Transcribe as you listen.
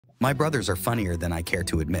My brothers are funnier than I care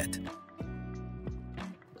to admit.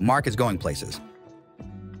 Mark is going places.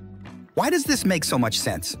 Why does this make so much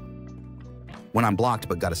sense? When I'm blocked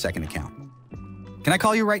but got a second account. Can I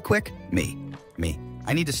call you right quick? Me.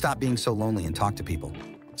 I need to stop being so lonely and talk to people.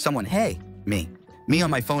 Someone, hey, me. Me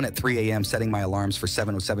on my phone at 3 a.m. setting my alarms for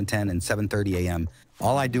 7:07:10 and 7:30 a.m.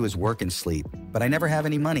 All I do is work and sleep, but I never have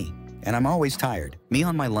any money, and I'm always tired. Me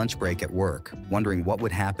on my lunch break at work, wondering what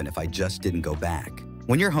would happen if I just didn't go back.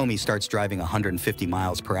 When your homie starts driving 150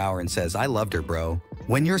 miles per hour and says, I loved her, bro.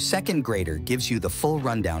 When your second grader gives you the full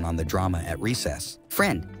rundown on the drama at recess.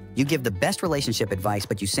 Friend, you give the best relationship advice,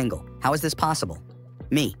 but you single. How is this possible?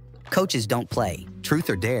 Me. Coaches don't play. Truth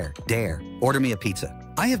or dare? Dare. Order me a pizza.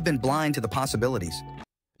 I have been blind to the possibilities.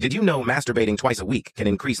 Did you know masturbating twice a week can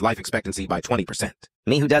increase life expectancy by 20%?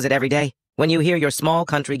 Me who does it every day? When you hear your small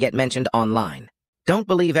country get mentioned online. Don't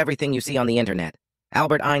believe everything you see on the internet.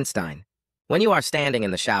 Albert Einstein. When you are standing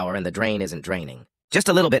in the shower and the drain isn't draining. Just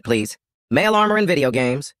a little bit, please. Male armor in video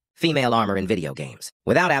games. Female armor in video games.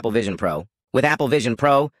 Without Apple Vision Pro. With Apple Vision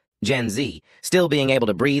Pro, Gen Z, still being able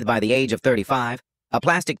to breathe by the age of 35. A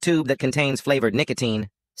plastic tube that contains flavored nicotine.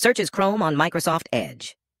 Searches Chrome on Microsoft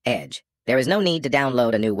Edge. Edge. There is no need to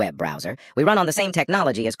download a new web browser. We run on the same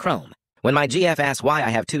technology as Chrome. When my GF asks why I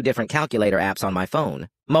have 2 different calculator apps on my phone.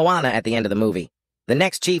 Moana at the end of the movie. The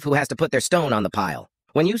next chief who has to put their stone on the pile.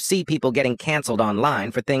 When you see people getting canceled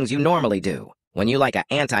online for things you normally do. When you like an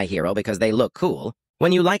anti-hero because they look cool.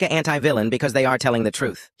 When you like an anti-villain because they are telling the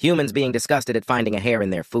truth. Humans being disgusted at finding a hair in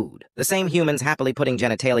their food. The same humans happily putting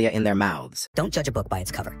genitalia in their mouths. Don't judge a book by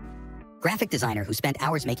its cover. Graphic designer who spent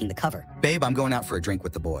hours making the cover. Babe, I'm going out for a drink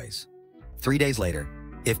with the boys. 3 days later.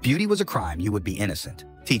 If beauty was a crime, you would be innocent.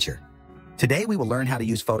 Teacher. Today we will learn how to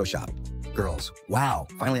use Photoshop. Girls. Wow,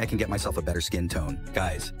 finally I can get myself a better skin tone.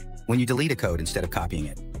 Guys. When you delete a code instead of copying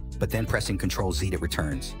it, but then pressing Ctrl-Z it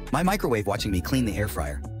returns. My microwave watching me clean the air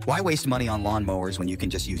fryer. Why waste money on lawn mowers when you can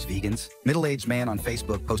just use vegans? Middle-aged man on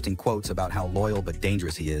Facebook posting quotes about how loyal but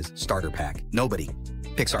dangerous he is. Starter pack. Nobody.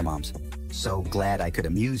 Pixar moms. So glad I could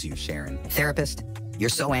amuse you, Sharon. Therapist, you're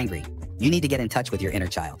so angry. You need to get in touch with your inner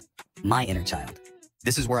child. My inner child.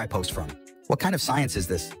 This is where I post from. What kind of science is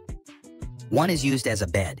this? One is used as a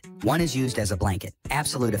bed. One is used as a blanket.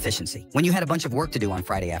 Absolute efficiency. When you had a bunch of work to do on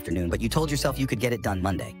Friday afternoon, but you told yourself you could get it done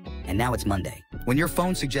Monday. And now it's Monday. When your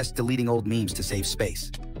phone suggests deleting old memes to save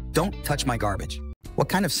space. Don't touch my garbage. What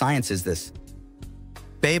kind of science is this?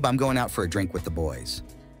 Babe, I'm going out for a drink with the boys.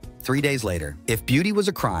 3 days later. If beauty was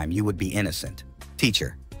a crime, you would be innocent.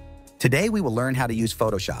 Teacher. Today we will learn how to use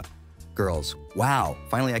Photoshop. Girls. Wow,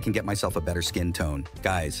 finally I can get myself a better skin tone.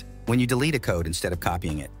 Guys. When you delete a code instead of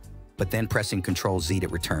copying it, but then pressing Ctrl-Z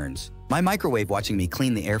it returns. My microwave watching me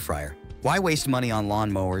clean the air fryer. Why waste money on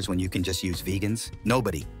lawn mowers when you can just use vegans?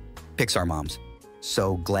 Nobody. Pixar moms.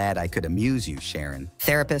 So glad I could amuse you, Sharon.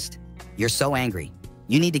 Therapist, you're so angry.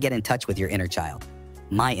 You need to get in touch with your inner child.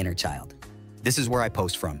 My inner child. This is where I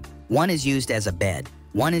post from. One is used as a bed.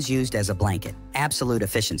 One is used as a blanket. Absolute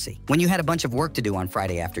efficiency. When you had a bunch of work to do on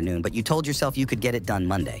Friday afternoon, but you told yourself you could get it done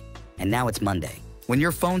Monday. And now it's Monday. When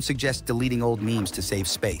your phone suggests deleting old memes to save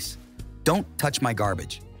space. Don't touch my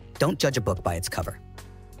garbage. Don't judge a book by its cover.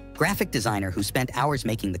 Graphic designer who spent hours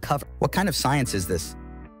making the cover. What kind of science is this?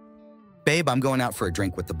 Babe, I'm going out for a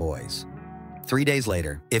drink with the boys. 3 days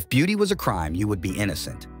later. If beauty was a crime, you would be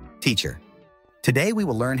innocent. Teacher. Today we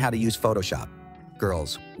will learn how to use Photoshop.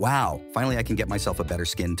 Girls. Wow, finally I can get myself a better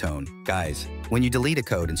skin tone. Guys. When you delete a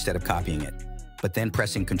code instead of copying it, but then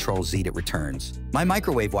pressing Ctrl-Z it returns. My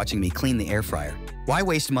microwave watching me clean the air fryer. Why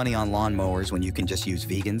waste money on lawn mowers when you can just use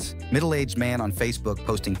vegans? Middle-aged man on Facebook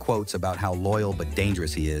posting quotes about how loyal but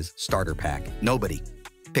dangerous he is. Starter pack. Nobody.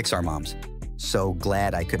 Pixar moms. So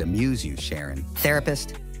glad I could amuse you, Sharon.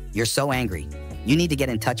 Therapist, you're so angry. You need to get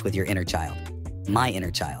in touch with your inner child. My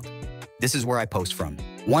inner child. This is where I post from.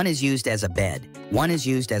 One is used as a bed. One is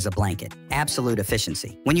used as a blanket. Absolute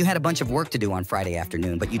efficiency. When you had a bunch of work to do on Friday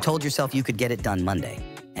afternoon, but you told yourself you could get it done Monday.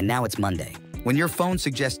 And now it's Monday. When your phone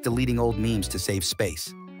suggests deleting old memes to save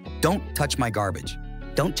space. Don't touch my garbage.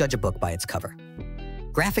 Don't judge a book by its cover.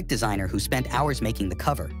 Graphic designer who spent hours making the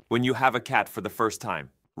cover. When you have a cat for the first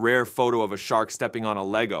time. Rare photo of a shark stepping on a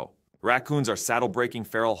Lego. Raccoons are saddle-breaking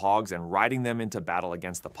feral hogs and riding them into battle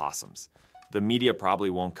against the possums. The media probably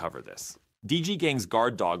won't cover this. DG Gang's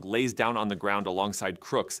guard dog lays down on the ground alongside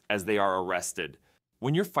crooks as they are arrested.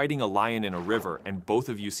 When you're fighting a lion in a river and both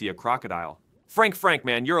of you see a crocodile. Frank,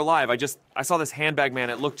 man, you're alive. I saw this handbag man,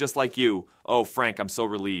 it looked just like you. Oh, Frank, I'm so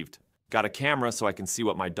relieved. Got a camera so I can see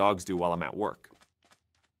what my dogs do while I'm at work.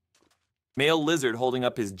 Male lizard holding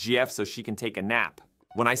up his GF so she can take a nap.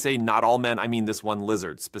 When I say not all men, I mean this one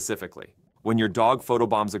lizard specifically. When your dog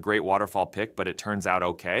photobombs a great waterfall pic, but it turns out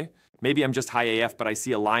okay? Maybe I'm just high AF, but I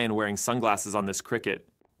see a lion wearing sunglasses on this cricket.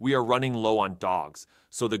 We are running low on dogs,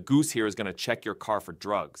 so the goose here is going to check your car for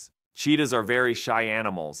drugs. Cheetahs are very shy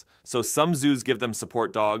animals, so some zoos give them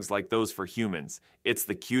support dogs like those for humans. It's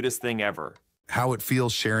the cutest thing ever. How it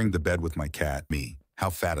feels sharing the bed with my cat. Me. How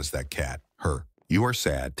fat is that cat? Her. You are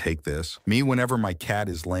sad, take this. Me, whenever my cat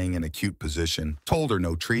is laying in a cute position. Told her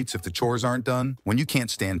no treats if the chores aren't done. When you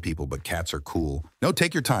can't stand people but cats are cool. No,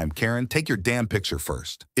 take your time, Karen. Take your damn picture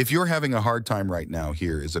first. If you're having a hard time right now,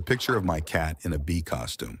 here is a picture of my cat in a bee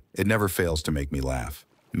costume. It never fails to make me laugh.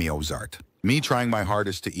 Me Ozart. Me trying my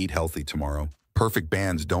hardest to eat healthy tomorrow. Perfect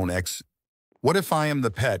bands don't X. What if I am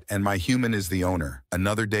the pet and my human is the owner?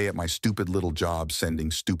 Another day at my stupid little job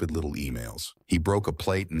sending stupid little emails. He broke a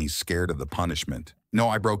plate and he's scared of the punishment. No,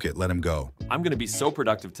 I broke it. Let him go. I'm gonna be so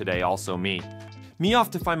productive today, also me. Me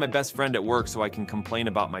off to find my best friend at work so I can complain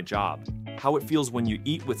about my job. How it feels when you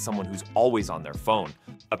eat with someone who's always on their phone.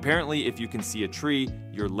 Apparently, if you can see a tree,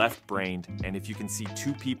 you're left-brained, and if you can see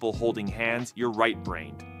two people holding hands, you're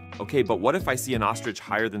right-brained. Okay, but what if I see an ostrich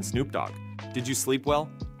higher than Snoop Dogg? Did you sleep well?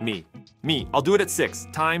 Me. Me, I'll do it at 6.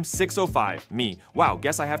 Time 6:05. Me. Wow,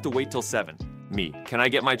 guess I have to wait till 7. Me. Can I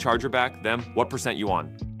get my charger back? Them. What percent you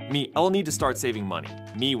on? Me. I'll need to start saving money.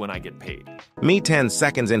 Me when I get paid. Me 10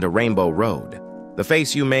 seconds into Rainbow Road. The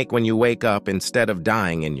face you make when you wake up instead of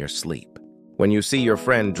dying in your sleep. When you see your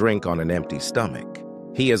friend drink on an empty stomach.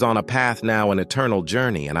 He is on a path now, an eternal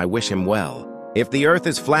journey, and I wish him well. If the Earth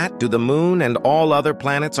is flat, do the moon and all other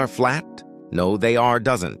planets are flat? No, they are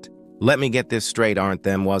doesn't. Let me get this straight, aren't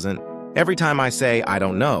them wasn't? Every time I say, I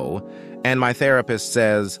don't know, and my therapist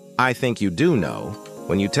says, I think you do know,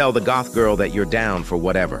 when you tell the goth girl that you're down for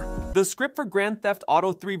whatever. The script for Grand Theft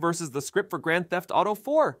Auto 3 versus the script for Grand Theft Auto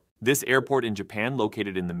 4. This airport in Japan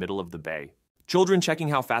located in the middle of the bay. Children checking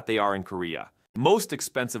how fat they are in Korea. Most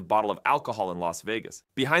expensive bottle of alcohol in Las Vegas.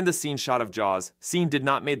 Behind the scenes shot of Jaws, scene did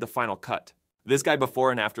not made the final cut. This guy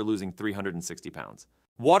before and after losing 360 pounds.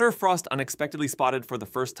 Water frost unexpectedly spotted for the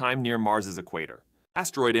first time near Mars's equator.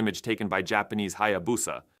 Asteroid image taken by Japanese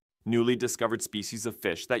Hayabusa. Newly discovered species of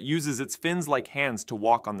fish that uses its fins like hands to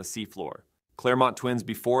walk on the seafloor. Claremont twins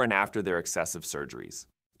before and after their excessive surgeries.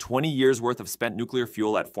 20 years worth of spent nuclear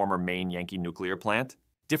fuel at former Maine Yankee nuclear plant.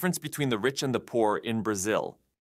 Difference between the rich and the poor in Brazil.